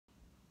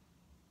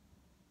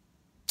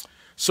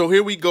So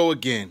here we go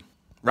again,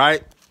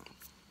 right?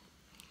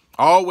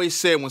 I always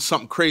said when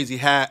something crazy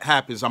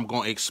happens, I'm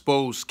going to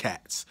expose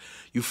cats.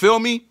 You feel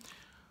me?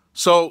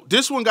 So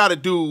this one got to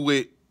do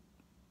with,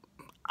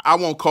 I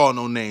won't call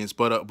no names,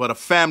 but a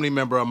family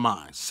member of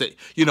mine. Say,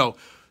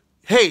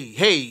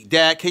 hey,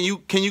 Dad, can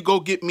you go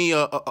get me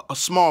a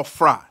small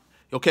fry?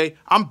 Okay,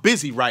 I'm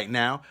busy right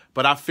now,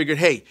 but I figured,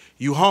 hey,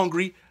 you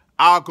hungry?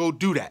 I'll go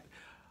do that.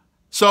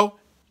 So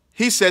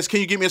he says, can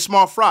you get me a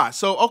small fry?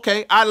 So,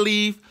 okay, I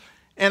leave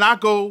and I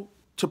go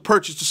to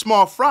purchase the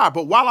small fry.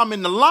 But while I'm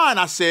in the line,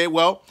 I said,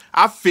 well,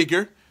 I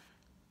figure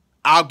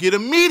I'll get a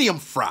medium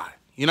fry.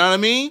 You know what I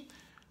mean?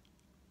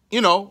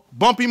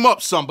 Bump him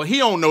up some, but he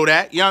don't know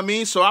that. You know what I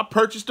mean? So I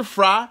purchased the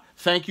fry.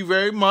 Thank you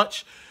very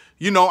much.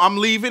 I'm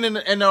leaving and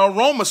the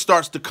aroma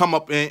starts to come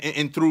up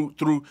and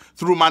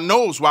through my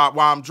nose while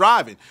I'm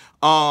driving.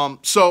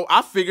 So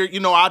I figured,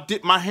 I'll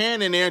dip my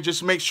hand in there and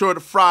just make sure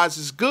the fries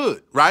is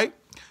good, right?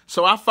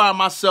 So I find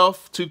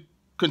myself to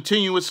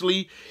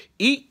continuously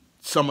eat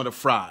some of the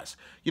fries.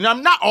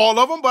 Not all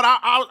of them, but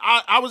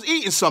I was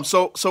eating some.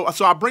 So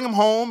I bring them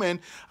home and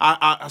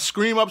I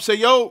scream up, say,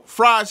 yo,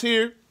 fries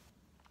here.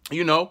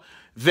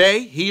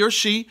 He or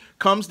she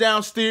comes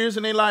downstairs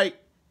and they like,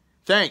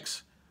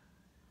 thanks.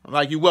 I'm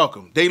like, you're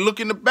welcome. They look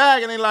in the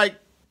bag and they like,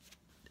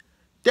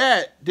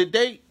 Dad, did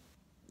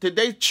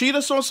they cheat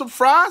us on some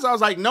fries? I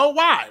was like, no,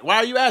 why? Why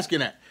are you asking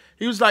that?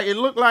 He was like, it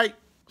looked like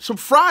some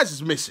fries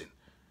is missing.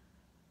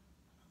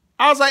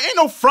 I was like, ain't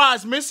no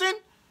fries missing.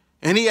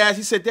 And he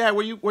said, Dad,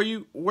 were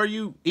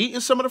you eating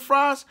some of the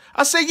fries?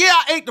 I said, yeah,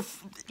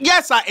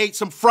 I ate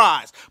some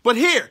fries. But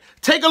here,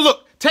 take a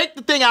look. Take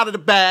the thing out of the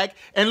bag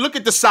and look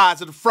at the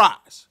size of the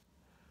fries.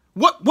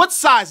 What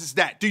size is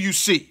that? Do you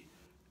see?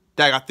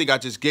 Dad, I think I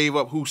just gave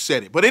up who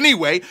said it. But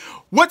anyway,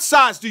 what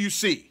size do you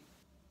see?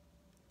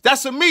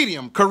 That's a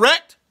medium,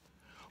 correct?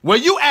 Well,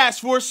 you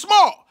asked for a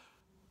small,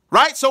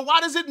 right? So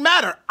why does it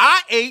matter?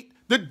 I ate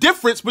the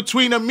difference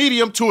between a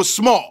medium to a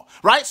small,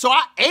 right? So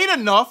I ate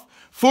enough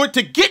for it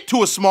to get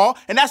to a small,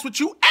 and that's what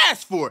you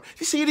asked for.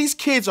 You see, these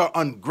kids are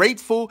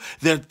ungrateful.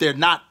 They're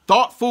not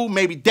thoughtful.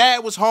 Maybe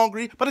Dad was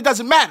hungry, but it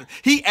doesn't matter.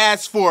 He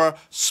asked for a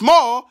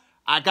small.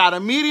 I got a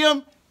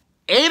medium,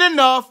 ate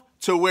enough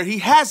to where he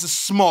has a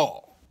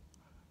small.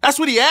 That's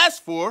what he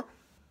asked for.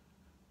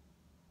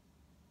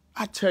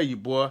 I tell you,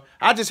 boy,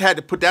 I just had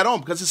to put that on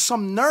because it's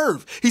some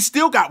nerve. He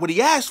still got what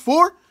he asked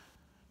for.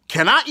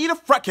 Can I eat a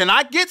fry? Can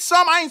I get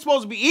some? I ain't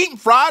supposed to be eating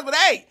fries, but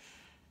hey,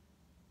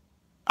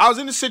 I was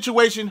in the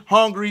situation,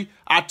 hungry,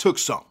 I took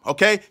some,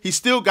 okay? He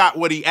still got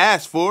what he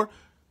asked for.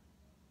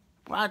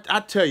 Well, I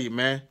tell you,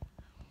 man,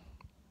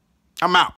 I'm out.